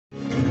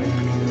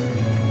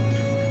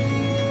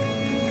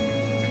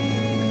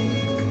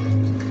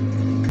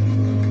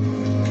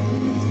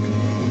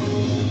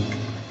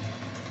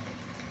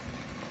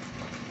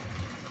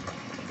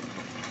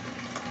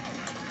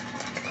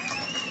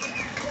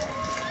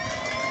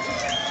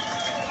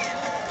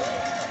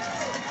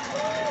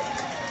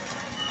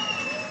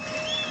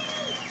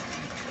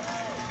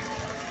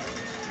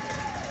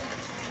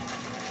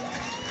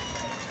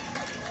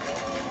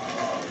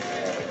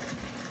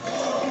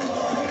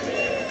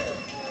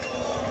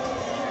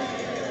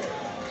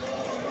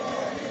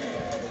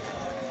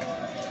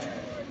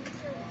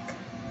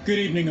Good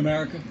evening,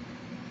 America.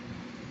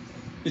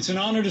 It's an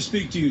honor to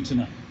speak to you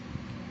tonight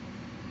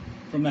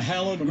from the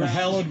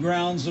hallowed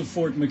grounds of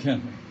Fort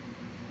McHenry,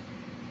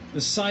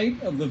 the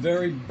site of the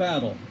very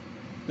battle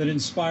that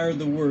inspired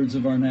the words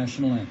of our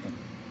national anthem.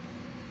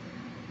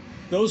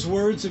 Those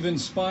words have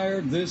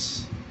inspired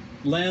this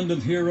land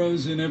of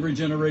heroes in every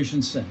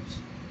generation since.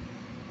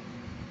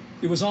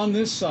 It was on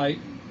this site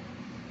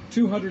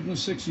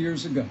 206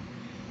 years ago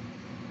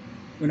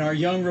when our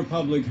young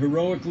republic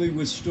heroically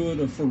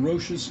withstood a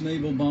ferocious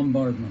naval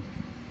bombardment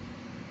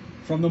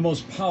from the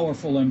most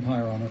powerful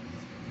empire on earth.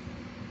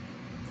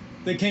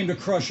 They came to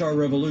crush our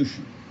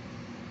revolution,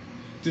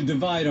 to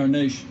divide our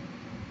nation,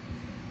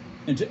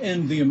 and to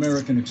end the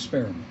American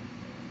experiment.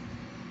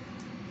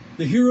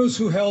 The heroes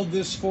who held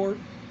this fort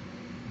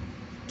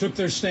took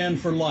their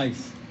stand for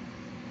life,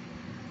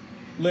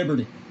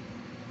 liberty,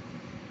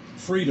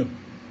 freedom,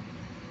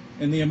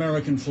 and the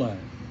American flag.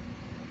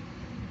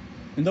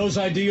 And those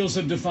ideals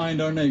have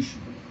defined our nation.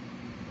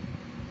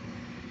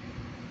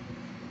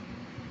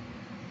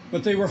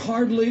 But they were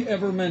hardly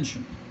ever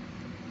mentioned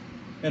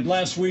at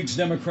last week's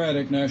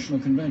Democratic National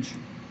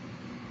Convention.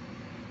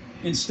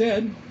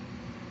 Instead,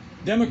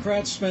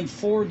 Democrats spent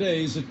 4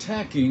 days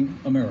attacking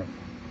America.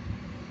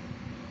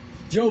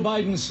 Joe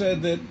Biden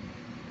said that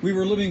we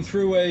were living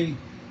through a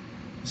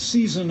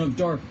season of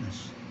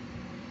darkness.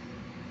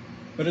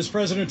 But as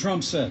President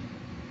Trump said,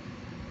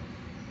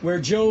 where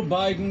Joe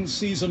Biden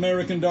sees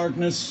American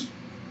darkness,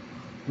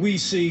 we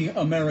see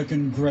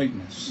American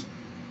greatness.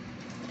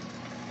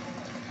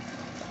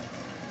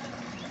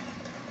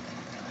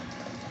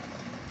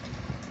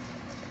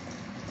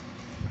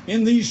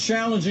 In these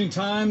challenging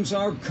times,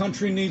 our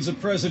country needs a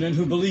president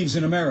who believes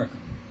in America,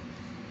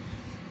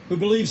 who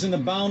believes in the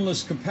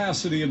boundless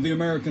capacity of the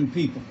American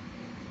people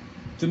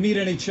to meet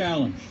any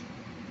challenge,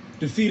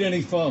 defeat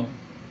any foe,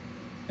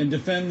 and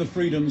defend the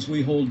freedoms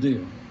we hold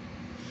dear.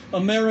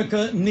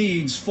 America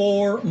needs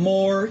 4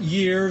 more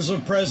years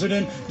of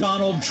President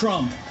Donald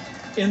Trump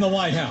in the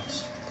White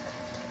House.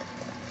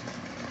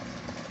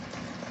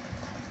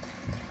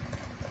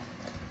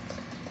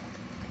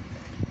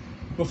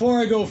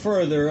 Before I go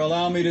further,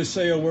 allow me to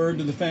say a word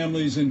to the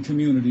families and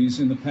communities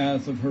in the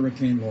path of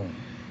Hurricane Laura.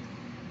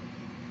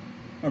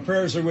 Our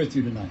prayers are with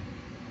you tonight,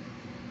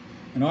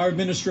 and our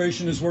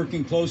administration is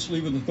working closely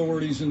with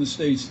authorities in the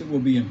states that will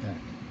be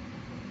impacted.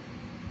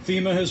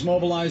 FEMA has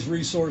mobilized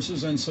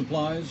resources and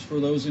supplies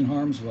for those in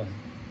harm's way.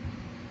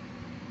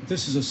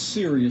 This is a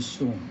serious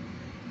storm,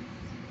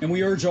 and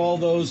we urge all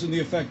those in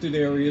the affected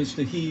areas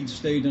to heed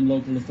state and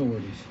local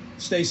authorities.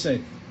 Stay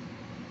safe,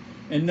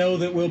 and know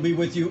that we'll be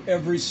with you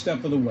every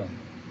step of the way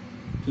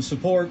to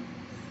support,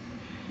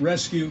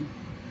 rescue,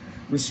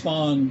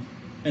 respond,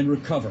 and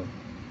recover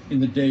in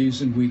the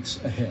days and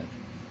weeks ahead.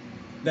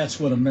 That's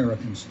what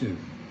Americans do.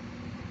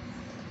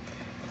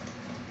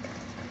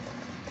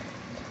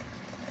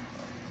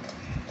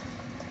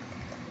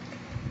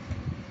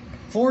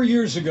 Four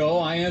years ago,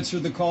 I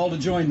answered the call to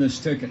join this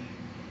ticket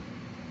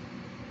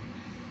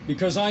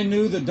because I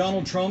knew that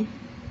Donald Trump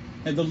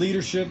had the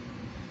leadership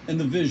and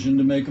the vision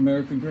to make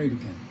America great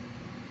again.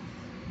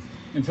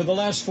 And for the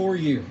last 4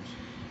 years,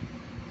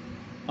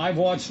 I've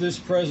watched this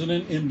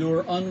president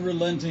endure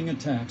unrelenting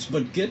attacks,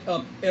 but get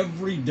up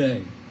every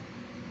day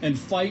and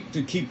fight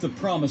to keep the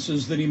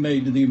promises that he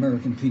made to the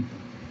American people.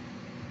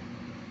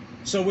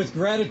 So with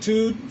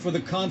gratitude for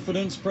the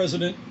confidence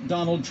President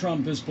Donald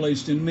Trump has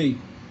placed in me,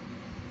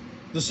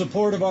 the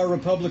support of our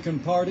Republican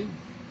Party,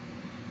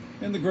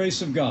 and the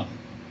grace of God,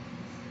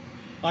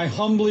 I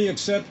humbly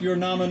accept your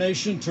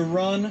nomination to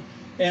run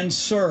and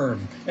serve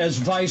as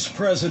Vice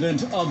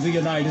President of the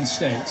United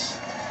States.